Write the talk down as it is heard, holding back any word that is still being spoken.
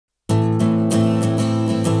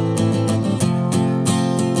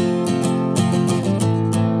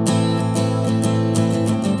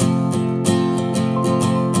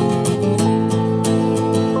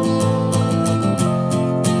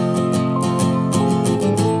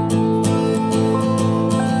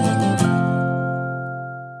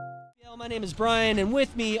name is Brian, and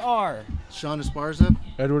with me are Sean Esparza.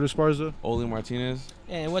 Edward Esparza. Oli Martinez.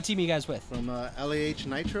 And what team are you guys with? From LAH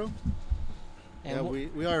Nitro. And yeah,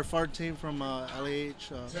 we are a farm team from LA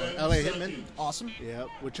Hitmen. Awesome. Yeah,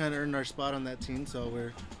 we're trying to earn our spot on that team, so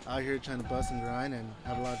we're out here trying to bust and grind and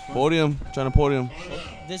have a lot of fun. Podium, trying to podium. Well,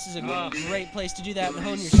 this is a great place to do that and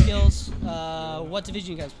hone your skills. What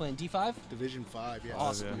division you guys playing? D5? Division 5, yeah.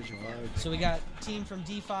 Awesome. Yeah. Division 5. So we got team from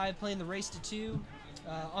D5 playing the race to 2.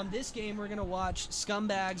 On this game, we're going to watch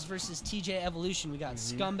Scumbags versus TJ Evolution. We got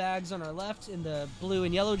Scumbags on our left in the blue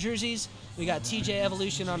and yellow jerseys. We got TJ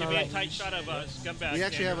Evolution on our right. Give me a tight shot of Scumbags. We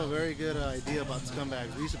actually have a very good idea about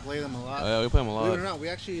Scumbags. We used to play them a lot. Yeah, we play them a lot. Believe it or not, we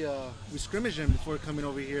actually we scrimmaged them before coming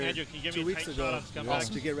over here Andrew, can you give 2 me a weeks tight ago shot of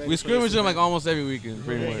Scumbags? to get ready. We for scrimmage this them like event. almost every weekend,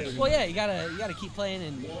 pretty much. Well, yeah, you gotta keep playing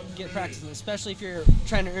and get practicing, especially if you're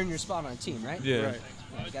trying to earn your spot on a team, right? Yeah. Right.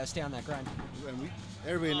 Yeah, you gotta stay on that grind. And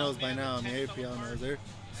everybody knows by now. I mean, AFPL knows they're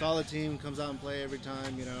a solid team, comes out and play every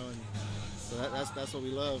time, you know, and so that's what we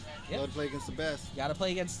love. Yep. Love to play against the best. You gotta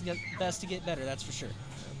play against the best to get better, that's for sure.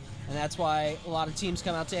 And that's why a lot of teams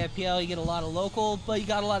come out to AFPL. You get a lot of local, but you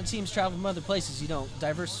got a lot of teams travel from other places. You don't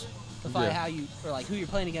diversify how you or like who you're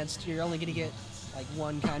playing against. You're only gonna get like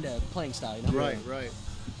one kind of playing style, you know? Right.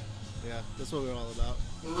 Yeah, that's what we're all about.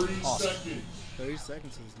 30 seconds. 30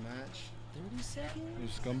 seconds of this match. 30 seconds.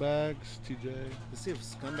 There's Scumbags, TJ. Let's see if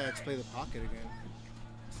Scumbags play the pocket again.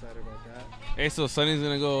 Excited about that. Hey, so Sonny's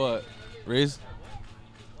gonna go raise,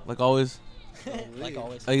 like always. Like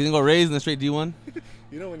always. He's gonna go raise and then straight D1.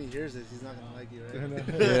 You know when he hears this, he's not gonna like you, right?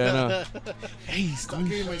 Yeah, I know. Hey, he's Stop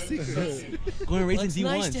getting my secrets. going to raise Well, in it's D1.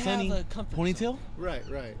 nice to Sonny, have a comfort ponytail? Right.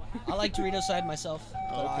 I like Dorito side myself.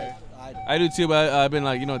 But Okay. I do too, but I've been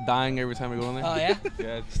like dying every time I go in there. Oh yeah.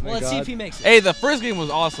 Yeah. It's Well, let's see if he makes it. Hey, the first game was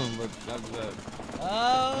awesome, but after that.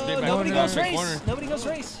 Oh, Get back nobody in goes the race. corner. Nobody goes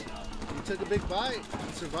race. He took a big bite.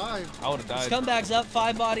 He survived. I would have died. Scumbags up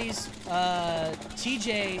 5 bodies.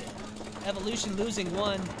 TJ Evolution losing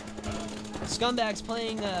 1. Scumbags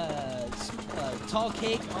playing tall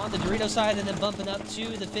cake on the Dorito side and then bumping up to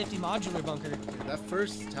the 50 modular bunker. That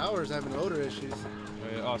first tower is having loader issues.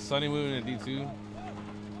 Oh, Sonny moving to D2.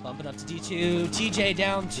 Bumping up to D2. TJ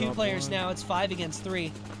down 2 players now. It's 5 against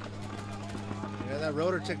 3. Yeah, that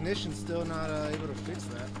rotor technician's still not able to fix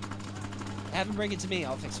that. Have him bring it to me.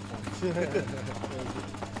 I'll fix it for him.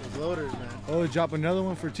 Those loaders, man. Oh, drop another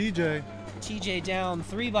one for TJ. TJ down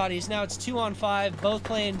 3 bodies. Now it's 2 on 5. Both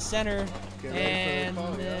playing center. Get ready And for the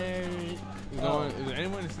call, they're... Is there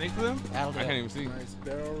anyone in snake for them? That'll do I it. can't even see. Nice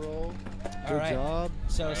barrel roll. All right. job.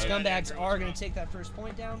 So Scumbags are going to take that first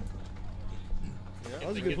point down. Yeah, That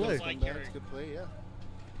was a good play. Good play, yeah.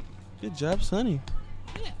 Good job, Sonny.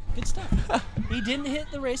 Yeah, good stuff. He didn't hit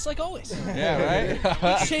the race like always. Yeah,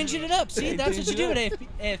 right? He's changing it up. See, that's what you do at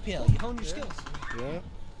AFPL. You hone your skills.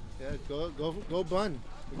 Yeah, go bun.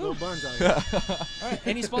 Go buns out here. All right.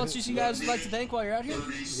 Any sponsors you guys would like to thank while you're out here?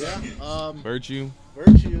 Yeah. Virtue.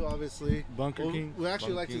 Virtue, obviously. Bunker King. We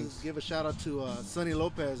actually like to give a shout out to Sonny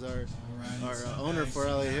Lopez, our owner for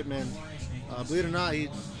LA Hitmen. Believe it or not, he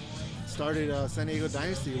started San Diego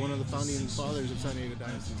Dynasty, one of the founding fathers of San Diego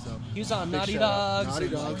Dynasty. So He was on big Naughty shout out. Dogs, Naughty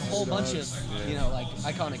and like Dogs, a whole bunch Dogs. of like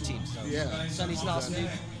iconic teams. So Yeah. Sonny's an awesome dude.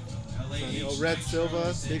 You know, Red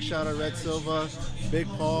Silva, big shout out Red Silva, Big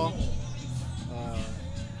Paul.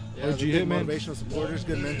 OG the big Hitman. motivational supporters,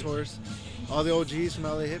 good mentors. All the OGs from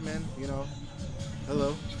LA Hitmen, you know.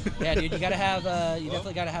 Hello. Yeah, dude, you gotta have you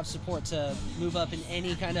definitely gotta have support to move up in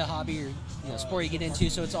any kind of hobby or sport you get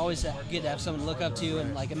into. So it's always good to have someone to look up to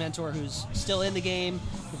and like a mentor who's still in the game,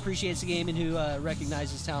 who appreciates the game, and who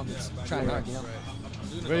recognizes talent that's trying hard. You know.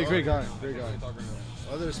 Very great guy. Great guy.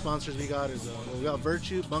 Other sponsors we got is we got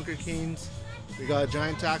Virtue, Bunker Kings, we got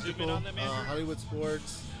Giant Tactical, Hollywood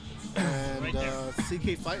Sports, and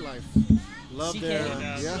CK Fight Life. Love CK? their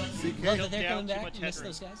Love CK. that they're coming back. You miss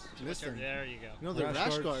those guys. Listen, There you go. you know, they're Rash rash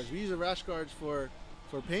guards. guards. We use the rash guards for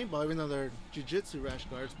paintball, even though they're jiu-jitsu rash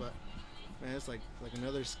guards. But man, it's like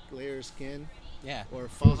another layer of skin. Yeah. Or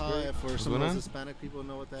faja for some of going those on? Hispanic people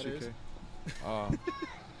know what that is. GK.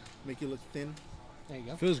 Make you look thin. There you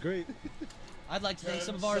go. Feels great. I'd like to thank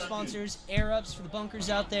some of our sponsors: Air Ups for the bunkers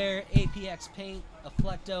out there, APX Paint,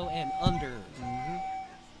 Afflecto, and Under.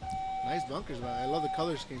 Nice bunkers, man. I love the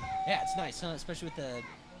color scheme. Yeah, it's nice, huh? Especially with the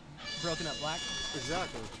broken up black.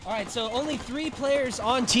 Exactly. All right, so only 3 players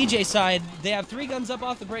on TJ side. They have 3 guns up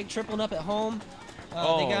off the break, tripling up at home. They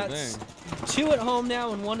got dang. 2 at home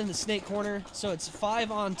now and 1 in the snake corner. So it's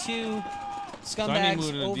 5 on 2. Sonny Scumbags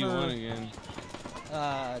moving to over D1 again.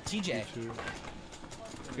 TJ.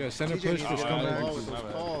 Yeah, center TJ push needs for to get on the ball Scumbags. with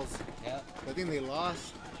those calls. Yeah. I think they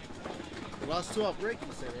lost. They lost 2 off break, you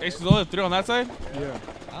said, right? Ace is only 3 on that side? Yeah.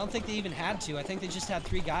 I don't think they even had to. I think they just had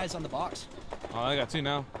 3 guys on the box. Oh, I got 2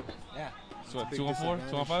 now. Yeah. So what, Big 2 on 4?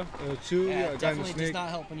 2 on 5? 2, Yeah, yeah, it guy in the definitely does snake. not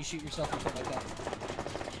help when you shoot yourself in the foot like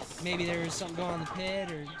that. Maybe there's something going on in the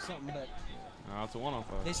pit or something, but No, it's a 1 on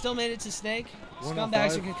 5. they still made it to snake. 1 on Scumbags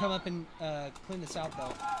 5. are going to come up and clean this out,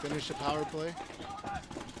 though. Finish the power play.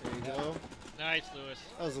 There you go. Nice, Lewis.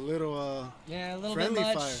 That was a little Yeah, a little bit friendly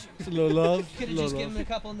much. fire. It's a little love. Could have just given him a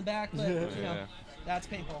couple in the back, but, you know, Yeah. that's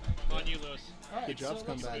painful. On you, Lewis. All right, Good job, so it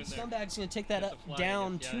looks like Scumbags. Scumbags going to take that Get up the flag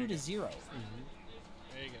down again. Yeah, 2 to yeah. 0.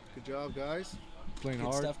 There you go. Good job, guys. Playing Good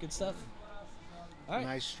hard. stuff, good stuff. All right.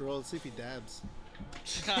 Nice stroll. Let's see if he dabs.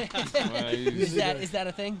 is that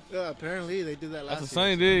a thing? Yeah, apparently they did that last That's a year.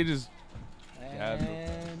 sunny day. He just dabbed.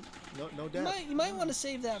 And No dab. you might want to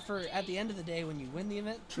save that for at the end of the day when you win the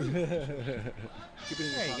event. Keep it in your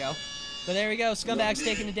There you pocket. go. But there we go. Scumbags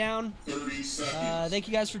taking it down. Thank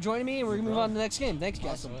you guys for joining me, and we're going to move on to the next game. Thanks,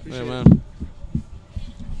 guys. Awesome. Yeah, Appreciate it. man. Lean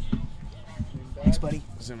back. Thanks, buddy.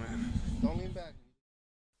 That's it, man. Don't lean back.